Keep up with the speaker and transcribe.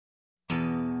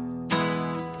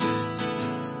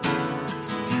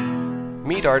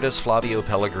Meet artist Flavio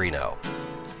Pellegrino.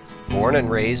 Born and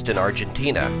raised in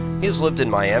Argentina, he has lived in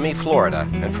Miami, Florida,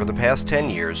 and for the past 10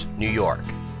 years, New York.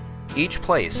 Each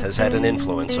place has had an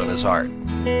influence on his art.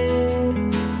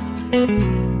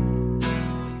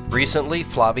 Recently,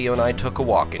 Flavio and I took a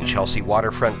walk in Chelsea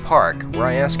Waterfront Park, where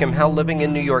I asked him how living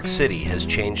in New York City has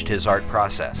changed his art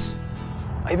process.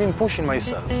 I've been pushing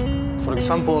myself. For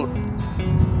example,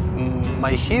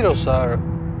 my heroes are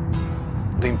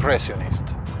the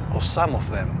Impressionists, or some of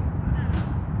them.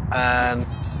 And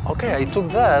okay, I took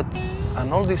that,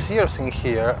 and all these years in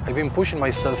here, I've been pushing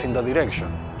myself in that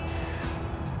direction.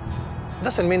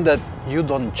 Doesn't mean that you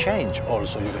don't change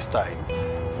also your style.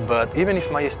 But even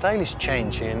if my style is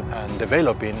changing and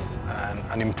developing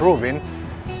and improving,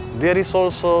 there is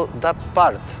also that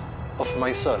part of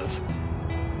myself,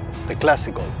 the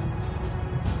classical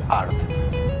art,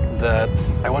 that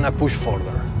I want to push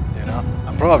further, you know?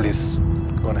 I'm probably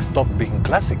going to stop being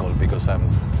classical because I'm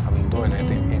doing it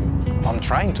I'm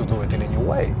trying to do it in a new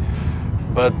way.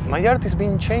 But my art has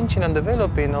been changing and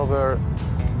developing over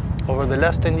the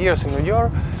last 10 years in New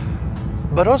York,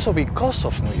 but also because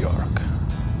of New York.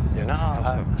 You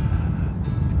know,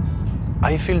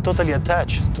 I feel totally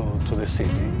attached to the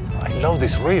city. I love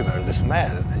this river, the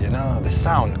smell, you know, the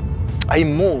sound. I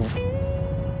move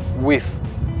with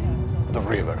the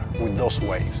river, with those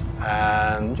waves.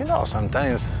 And, you know,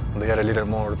 sometimes they are a little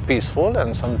more peaceful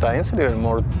and sometimes a little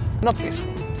more not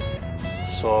peaceful.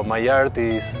 So my art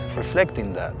is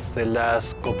reflecting that. The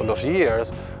last couple of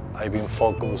years, I've been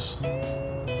focused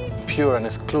pure and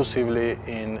exclusively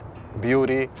in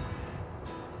beauty,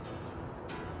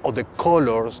 or the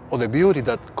colors, or the beauty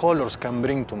that colors can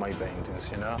bring to my paintings,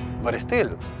 you know? But it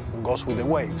still goes with the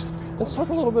waves. Let's talk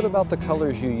a little bit about the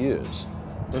colors you use.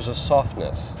 There's a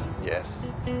softness. Yes,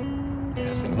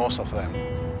 yes, in most of them,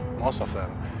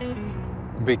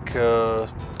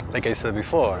 because, like I said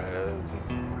before,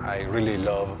 I really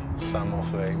love some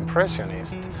of the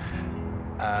Impressionists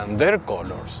and their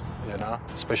colors, you know,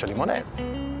 especially Monet,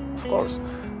 of course.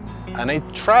 And I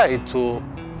try to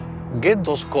get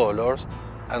those colors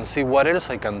and see what else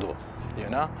I can do, you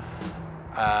know?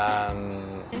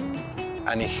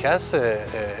 And it has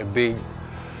a big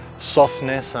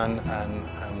softness and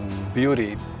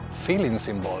beauty feelings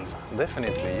involved,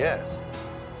 definitely, yes.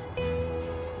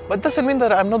 But doesn't mean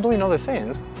that I'm not doing other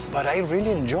things, but I really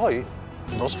enjoy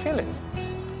those feelings.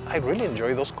 I really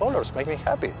enjoy those colors, make me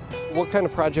happy. What kind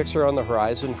of projects are on the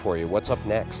horizon for you? What's up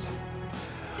next?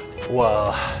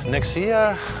 Well, next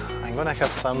year I'm gonna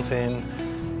have something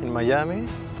in Miami,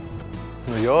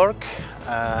 New York,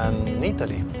 and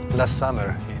Italy. Last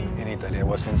summer in Italy, I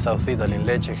was in South Italy, in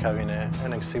Lecce, having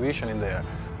an exhibition in there.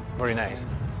 Very nice.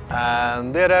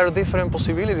 And there are different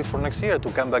possibilities for next year to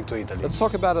come back to Italy. Let's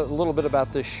talk about a little bit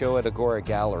about this show at Agora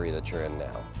Gallery that you're in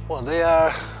now. Well,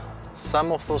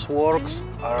 some of those works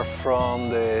are from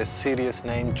the series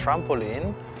named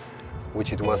Trampoline,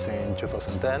 which it was in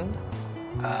 2010.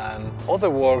 And other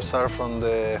works are from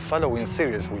the following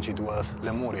series, which it was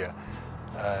Lemuria,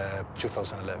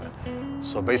 2011.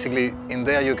 So basically, in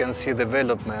there you can see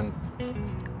development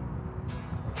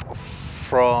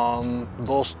from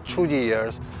those 2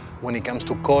 years when it comes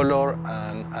to color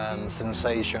and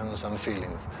sensations and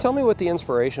feelings. Tell me what the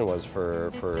inspiration was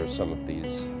for some of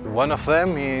these. One of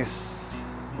them is,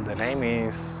 the name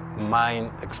is Mind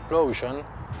Explosion.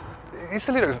 It's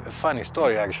a little funny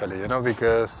story actually, you know,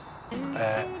 because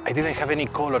I didn't have any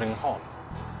color in home.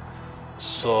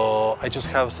 So I just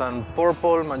have some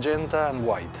purple, magenta, and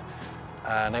white.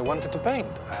 And I wanted to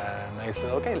paint. And I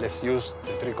said, okay, let's use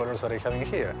the 3 colors that I have in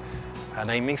here. And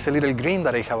I mixed a little green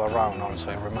that I have around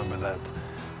also, I remember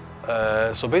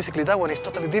that. So basically that one is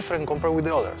totally different compared with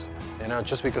the others. You know,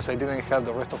 just because I didn't have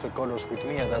the rest of the colors with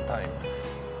me at that time.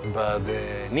 But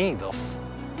the need of,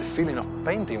 the feeling of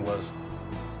painting was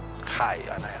high,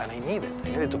 and I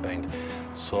needed to paint.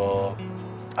 So,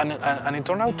 and it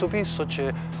turned out to be such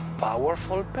a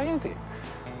powerful painting.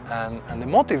 And the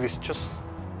motive is just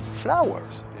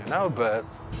flowers, you know, but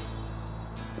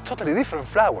totally different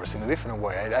flowers in a different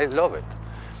way. I love it.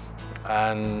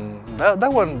 And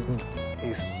that one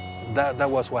is, that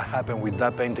was what happened with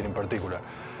that painting in particular.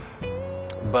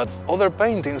 But other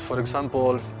paintings, for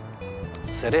example,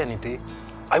 Serenity,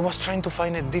 I was trying to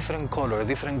find a different color, a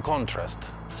different contrast.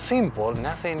 Simple,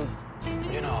 nothing,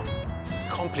 you know,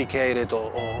 complicated,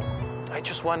 or I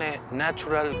just want a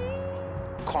natural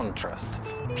contrast.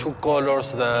 2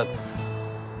 colors that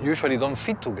usually don't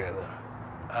fit together.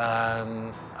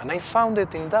 And I found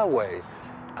it in that way,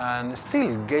 and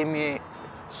still gave me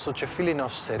such a feeling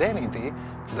of serenity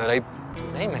that I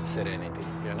named it Serenity,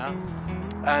 you know?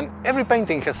 And every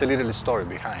painting has a little story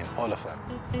behind, all of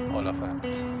them.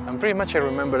 And pretty much I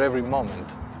remember every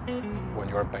moment when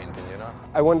you are painting, you know?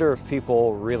 I wonder if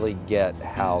people really get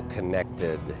how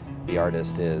connected the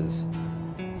artist is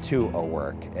to a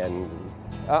work. And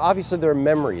obviously there are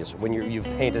memories when you've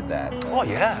painted that. Oh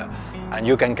yeah, and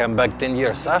you can come back 10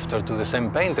 years after to the same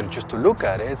painter just to look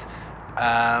at it.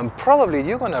 Probably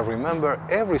you're gonna remember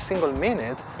every single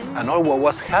minute and all what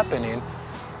was happening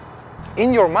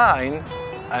in your mind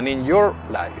and in your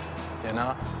life, you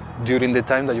know, during the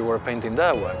time that you were painting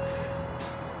that one.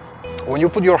 When you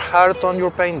put your heart on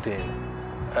your painting,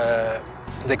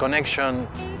 the connection,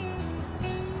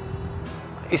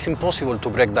 it's impossible to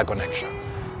break that connection.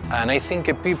 And I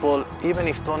think people, even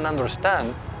if don't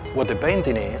understand what the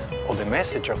painting is or the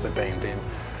message of the painting,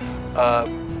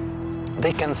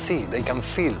 they can see, they can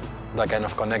feel that kind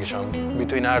of connection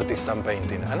between artist and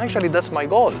painting. And actually that's my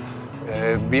goal,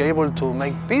 be able to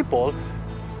make people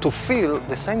to feel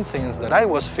the same things that I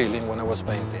was feeling when I was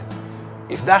painting.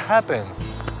 If that happens,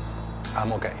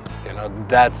 I'm okay. You know,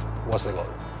 that was the goal.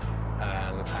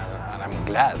 And I'm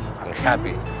glad, I'm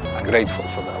happy, I'm grateful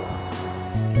for that one.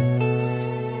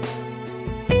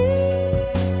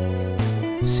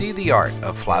 See the art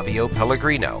of Flavio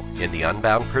Pellegrino in the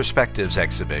Unbound Perspectives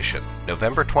exhibition,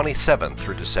 November 27th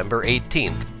through December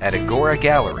 18th at Agora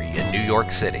Gallery in New York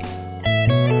City.